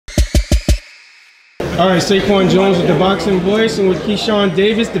All right, Saquon Jones with the Boxing Voice and with Keyshawn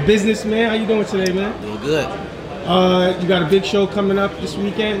Davis, the businessman. How you doing today, man? Doing good. You got a big show coming up this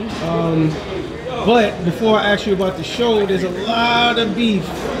weekend. But before I ask you about the show, there's a lot of beef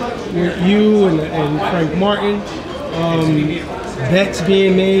with you and Frank Martin. Bets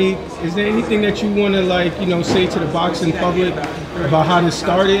being made. Is there anything that you want to, like, say to the boxing public about how this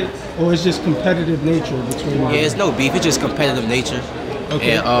started, or it's just competitive nature between you? Yeah, it's no beef. It's just competitive nature.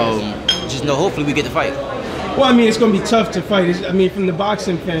 Okay. And just know, hopefully we get to fight. Well, I mean, it's going to be tough to fight. I mean, from the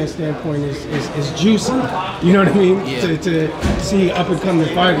boxing fan standpoint, it's juicy. You know what I mean? Yeah. To see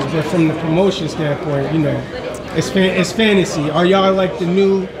up-and-coming fighters. But from the promotion standpoint, it's fantasy. Are y'all like the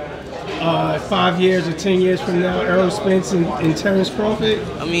new 5 years or 10 years from now, Errol Spence and Terrence Crawford?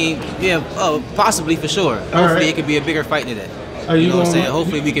 I mean, yeah, possibly for sure. Hopefully it could be a bigger fight than that. You know what I'm saying?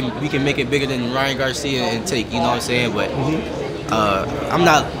 Hopefully we can make it bigger than Ryan Garcia and Take. You know what I'm saying? But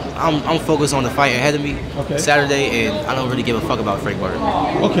I'm focused on the fight ahead of me Saturday, and I don't really give a fuck about Frank Martin.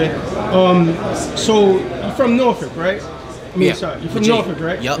 Okay. So you're from Norfolk, right? I mean, yeah. Sorry, you're from Norfolk,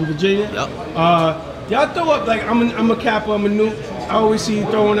 right? Yep. In Virginia? Yep. Y'all throw up, like, I'm a Kappa, I'm a Nuke. I always see you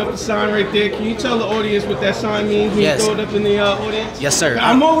throwing up the sign right there. Can you tell the audience what that sign means when you throw it up in the audience? Yes, sir.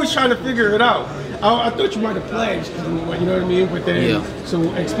 I'm always trying to figure it out. I thought you might have pledged, you know what I mean? But then, so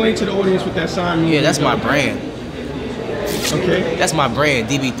explain to the audience what that sign means. Yeah, that's my brand. Okay. That's my brand,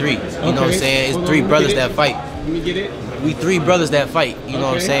 DB3. You know what I'm saying? It's three brothers that fight. Let me get it. We three brothers that fight. You know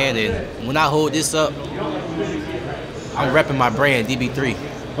what I'm saying? And when I hold this up, I'm repping my brand, DB3.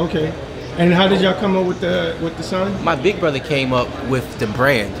 Okay. And how did y'all come up with the sign? My big brother came up with the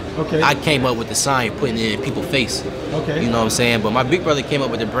brand. Okay. I came up with the sign, putting it in people's face. Okay. You know what I'm saying? But my big brother came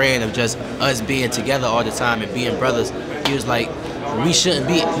up with the brand of just us being together all the time and being brothers. He was like, we shouldn't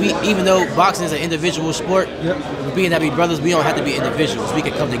be, even though boxing is an individual sport, being that we brothers, we don't have to be individuals. We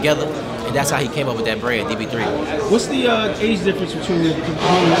can come together, and that's how he came up with that brand, DB3. What's the age difference between the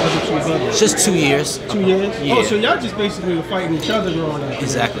other two brothers? Just 2 years. 2 years? Yeah. Oh, so y'all just basically were fighting each other growing up.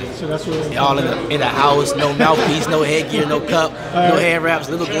 Exactly. So that's what. All in the house, no mouthpiece, no headgear, no cup, no hand wraps,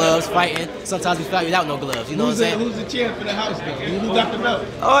 little gloves, fighting. Sometimes we fight without no gloves. You know what I'm saying? Who's the champ for the house, though? Who got the belt?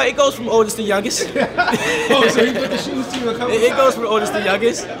 Oh, it goes from oldest to youngest. Oh, so he put the shoes to you a couple times? It goes from oldest to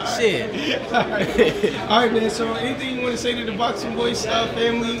youngest. Shit. All right, man. So anything you want to say to the Boxing Voice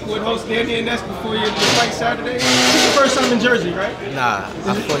family with host Danny and Ness before your fight Saturday? This is your first time in Jersey, right? Nah,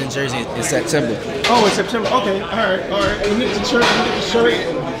 I fought in Jersey in September. Oh, in September. Okay. All right. Let me get the shirt.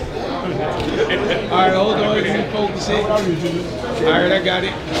 All right, hold on. Let me focus it. All right, I got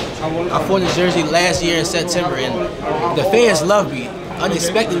it. I fought in Jersey last year in September, and the fans loved me.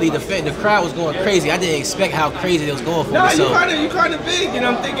 Unexpectedly, the crowd was going crazy. I didn't expect how crazy it was going for me. So. You kind of big, and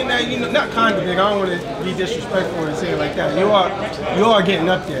I'm thinking that not kind of big. I don't want to be disrespectful and say it like that. You are getting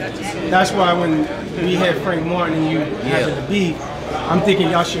up there. That's why when we had Frank Martin and you having the beef, I'm thinking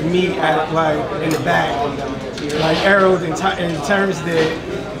y'all should meet at in the back, like Errol and Terrence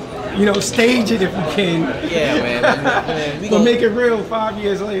did. Stage it if you can. Yeah, man. But make it real 5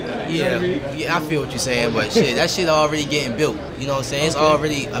 years later. Yeah, I feel what you're saying, but shit, that shit already getting built. You know what I'm saying? It's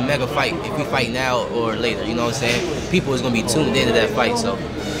already a mega fight if we fight now or later. You know what I'm saying? People is gonna be tuned into that fight. So,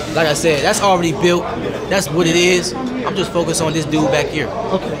 like I said, that's already built. That's what it is. I'm just focused on this dude back here.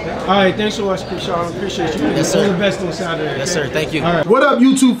 Okay. All right. Thanks so much, Keyshawn. Appreciate you. Yes, sir. All the best on Saturday. Yes, sir. Thank you. All right. What up,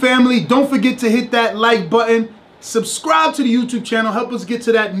 YouTube family? Don't forget to hit that like button. Subscribe to the YouTube channel. Help us get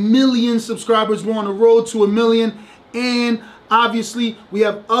to that 1 million subscribers. We're on the road to 1 million. And obviously, we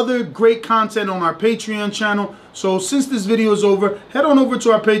have other great content on our Patreon channel. So since this video is over, head on over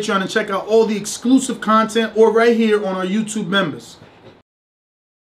to our Patreon and check out all the exclusive content or right here on our YouTube members.